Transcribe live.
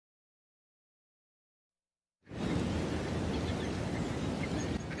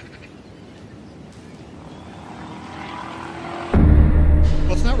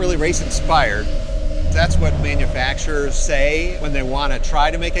really race inspired. That's what manufacturers say when they want to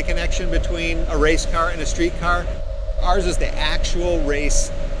try to make a connection between a race car and a street car. Ours is the actual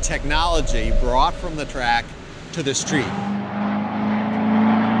race technology brought from the track to the street.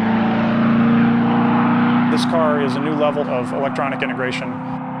 This car is a new level of electronic integration.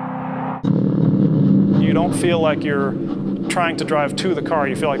 You don't feel like you're trying to drive to the car.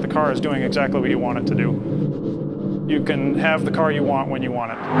 You feel like the car is doing exactly what you want it to do. You can have the car you want when you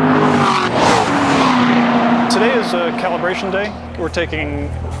want it. Today is a calibration day. We're taking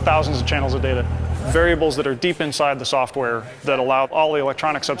thousands of channels of data, variables that are deep inside the software that allow all the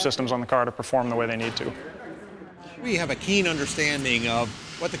electronic subsystems on the car to perform the way they need to. We have a keen understanding of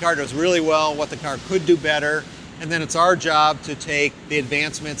what the car does really well, what the car could do better, and then it's our job to take the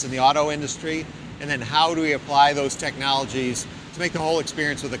advancements in the auto industry and then how do we apply those technologies to make the whole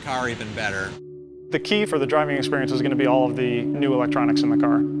experience with the car even better. The key for the driving experience is going to be all of the new electronics in the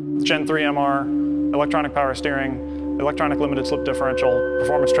car. Gen 3 MR, electronic power steering, electronic limited slip differential,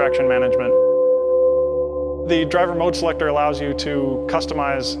 performance traction management. The driver mode selector allows you to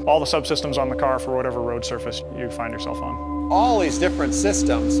customize all the subsystems on the car for whatever road surface you find yourself on. All these different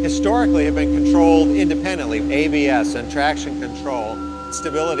systems historically have been controlled independently. ABS and traction control,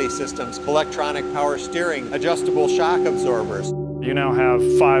 stability systems, electronic power steering, adjustable shock absorbers. You now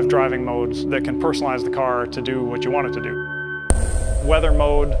have 5 driving modes that can personalize the car to do what you want it to do. Weather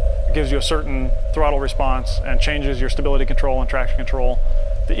mode gives you a certain throttle response and changes your stability control and traction control.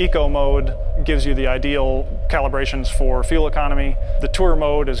 The Eco mode gives you the ideal calibrations for fuel economy. The Tour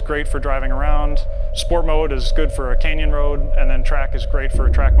mode is great for driving around. Sport mode is good for a canyon road, and then Track is great for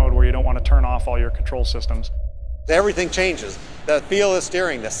a track mode where you don't want to turn off all your control systems. Everything changes. The feel of the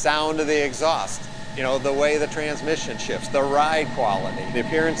steering, the sound of the exhaust, you know, the way the transmission shifts, the ride quality, the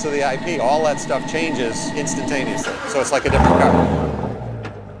appearance of the IP, all that stuff changes instantaneously. So it's like a different car.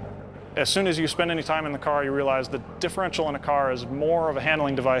 As soon as you spend any time in the car, you realize the differential in a car is more of a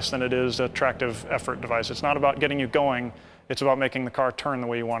handling device than it is a tractive effort device. It's not about getting you going, it's about making the car turn the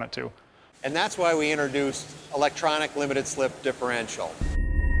way you want it to. And that's why we introduced electronic limited slip differential.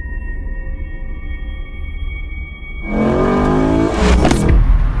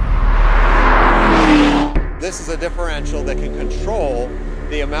 This is a differential that can control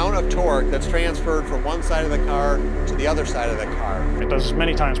the amount of torque that's transferred from one side of the car to the other side of the car. It does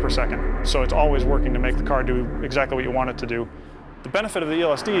many times per second, so it's always working to make the car do exactly what you want it to do. The benefit of the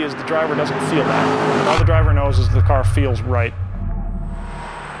ELSD is the driver doesn't feel that. All the driver knows is the car feels right.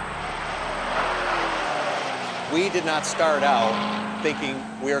 We did not start out thinking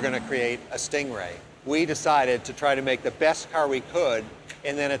we were going to create a Stingray. We decided to try to make the best car we could,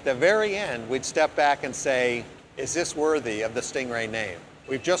 and then at the very end, we'd step back and say, is this worthy of the Stingray name?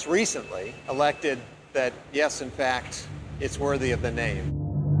 We've just recently elected that, yes, in fact, it's worthy of the name.